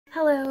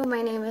Hello,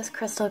 my name is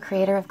Crystal,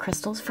 creator of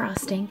Crystal's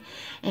Frosting,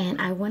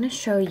 and I want to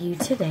show you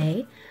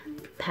today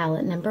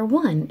palette number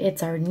 1.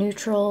 It's our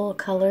neutral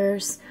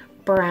colors,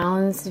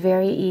 browns,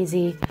 very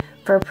easy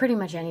for pretty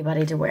much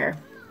anybody to wear.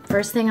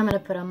 First thing I'm going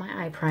to put on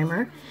my eye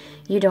primer.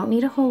 You don't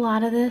need a whole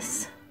lot of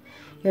this.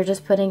 You're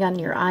just putting on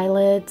your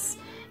eyelids.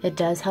 It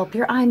does help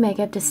your eye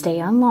makeup to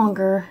stay on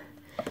longer,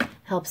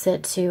 helps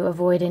it to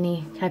avoid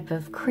any type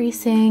of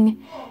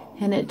creasing,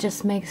 and it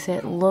just makes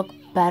it look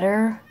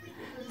better.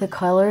 The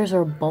colors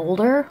are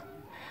bolder.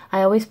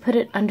 I always put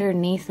it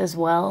underneath as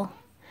well.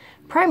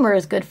 Primer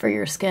is good for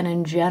your skin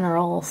in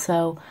general,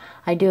 so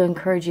I do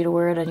encourage you to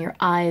wear it on your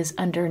eyes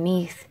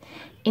underneath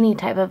any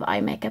type of eye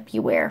makeup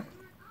you wear.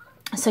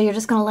 So you're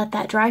just going to let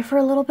that dry for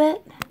a little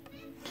bit.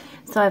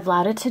 So I've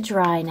allowed it to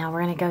dry. Now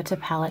we're going to go to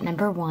palette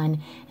number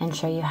 1 and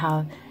show you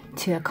how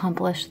to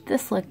accomplish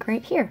this look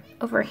right here,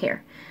 over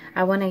here.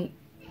 I want to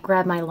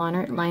grab my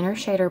liner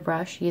shader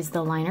brush, use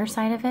the liner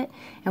side of it,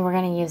 and we're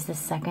going to use the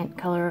second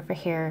color over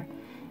here.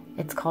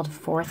 It's called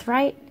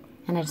Forthright,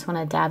 and I just want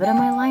to dab it on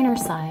my liner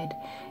side,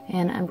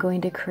 and I'm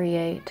going to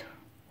create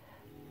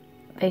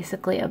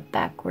basically a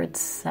backwards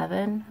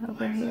 7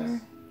 over here.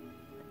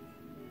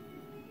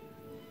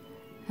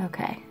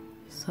 Okay,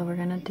 so we're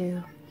going to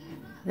do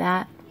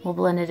that. We'll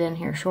blend it in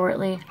here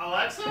shortly.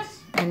 Alexis?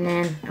 And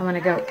then I want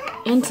to go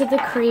into the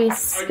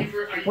crease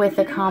with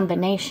a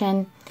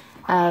combination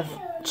of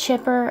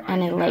chipper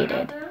and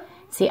elated.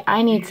 See,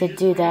 I need to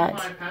do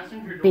that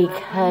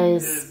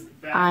because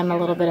I'm a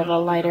little bit of a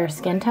lighter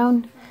skin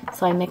tone,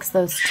 so I mix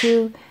those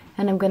two,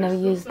 and I'm going to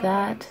use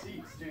that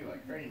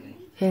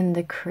in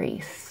the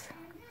crease.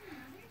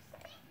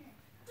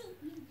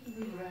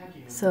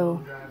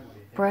 So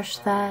brush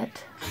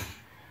that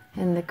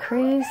in the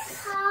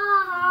crease,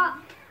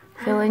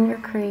 fill in your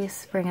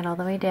crease, bring it all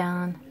the way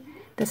down.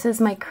 This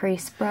is my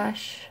crease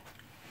brush,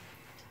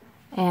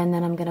 and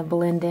then I'm going to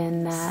blend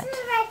in that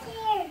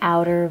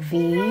outer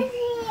V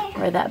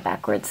or that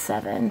backwards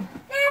 7.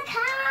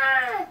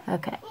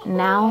 Okay,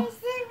 now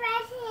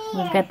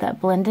we've got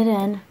that blended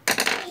in,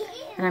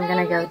 and I'm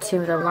going to go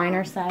to the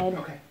liner side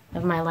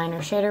of my liner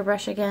shader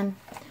brush again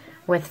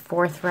with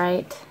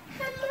Forthright.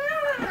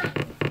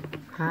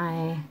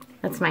 Hi,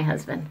 that's my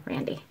husband,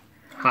 Randy.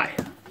 Hi.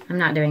 I'm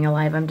not doing a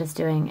live, I'm just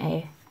doing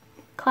a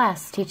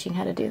class teaching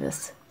how to do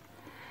this.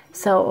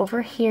 So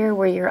over here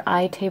where your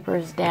eye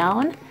tapers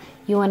down,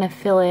 you want to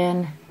fill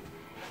in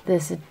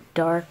this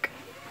dark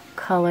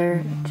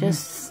color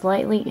just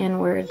slightly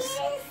inwards.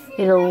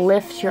 It'll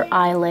lift your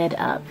eyelid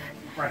up,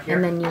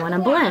 and then you want to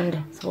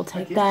blend. So we'll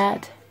take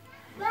that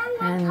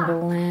and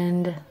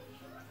blend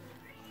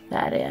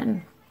that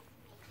in.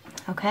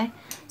 Okay,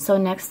 so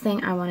next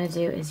thing I want to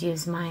do is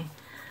use my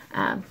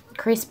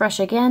crease brush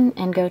again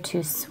and go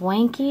to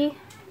Swanky.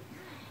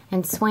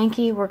 And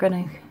Swanky, we're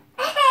going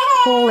to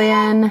pull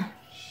in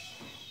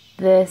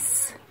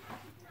this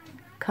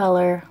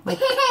color, like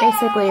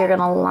basically you're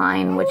gonna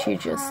line what you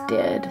just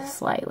did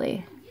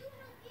slightly.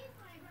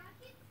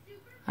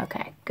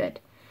 Okay, good.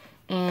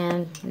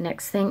 And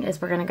next thing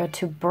is we're gonna go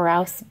to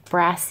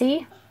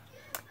Brassy.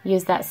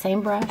 Use that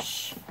same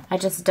brush. I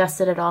just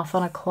dusted it off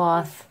on a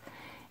cloth,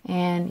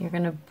 and you're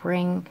gonna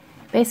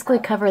basically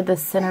cover the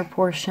center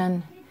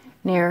portion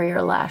near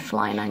your lash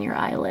line on your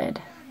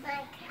eyelid.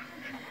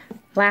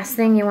 Last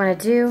thing you want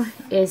to do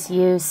is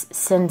use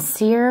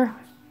Sincere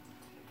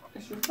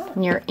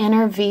in your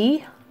inner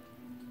V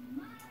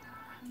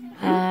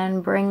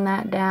and bring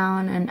that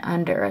down and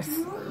under us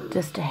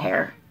just a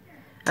hair.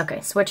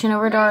 Okay, switching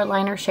over to our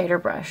liner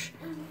shader brush.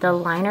 The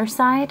liner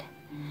side,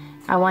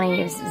 I want to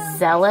use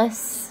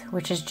Zealous,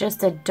 which is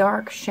just a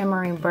dark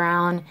shimmering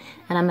brown,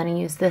 and I'm going to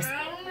use this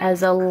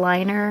as a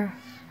liner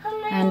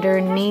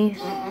underneath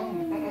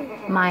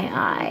my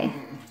eye.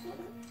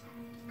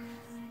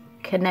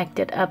 Connect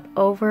it up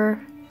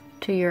over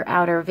to your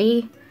outer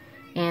V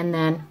and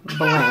then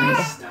blend.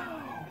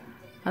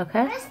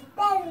 Okay,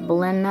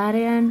 blend that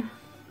in.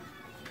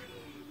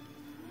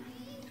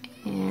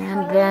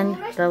 And then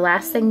the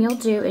last thing you'll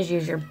do is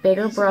use your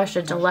bigger brush,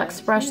 a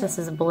deluxe brush. This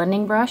is a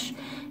blending brush,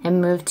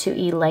 and move to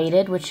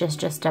Elated, which is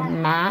just a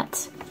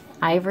matte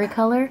ivory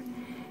color,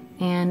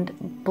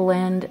 and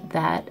blend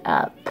that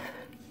up.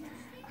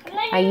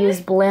 I use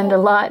blend a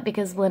lot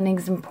because blending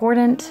is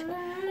important,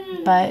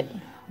 but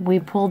we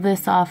pulled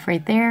this off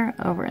right there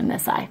over in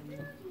this eye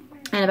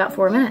in about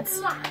 4 minutes.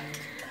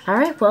 All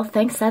right, well,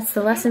 thanks. That's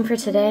the lesson for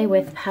today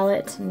with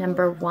palette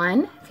number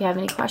 1. If you have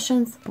any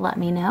questions, let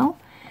me know.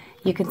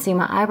 You can see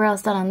my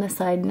eyebrows done on this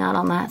side, not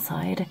on that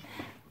side.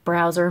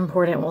 Brows are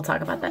important. We'll talk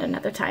about that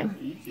another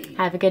time.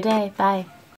 Have a good day. Bye.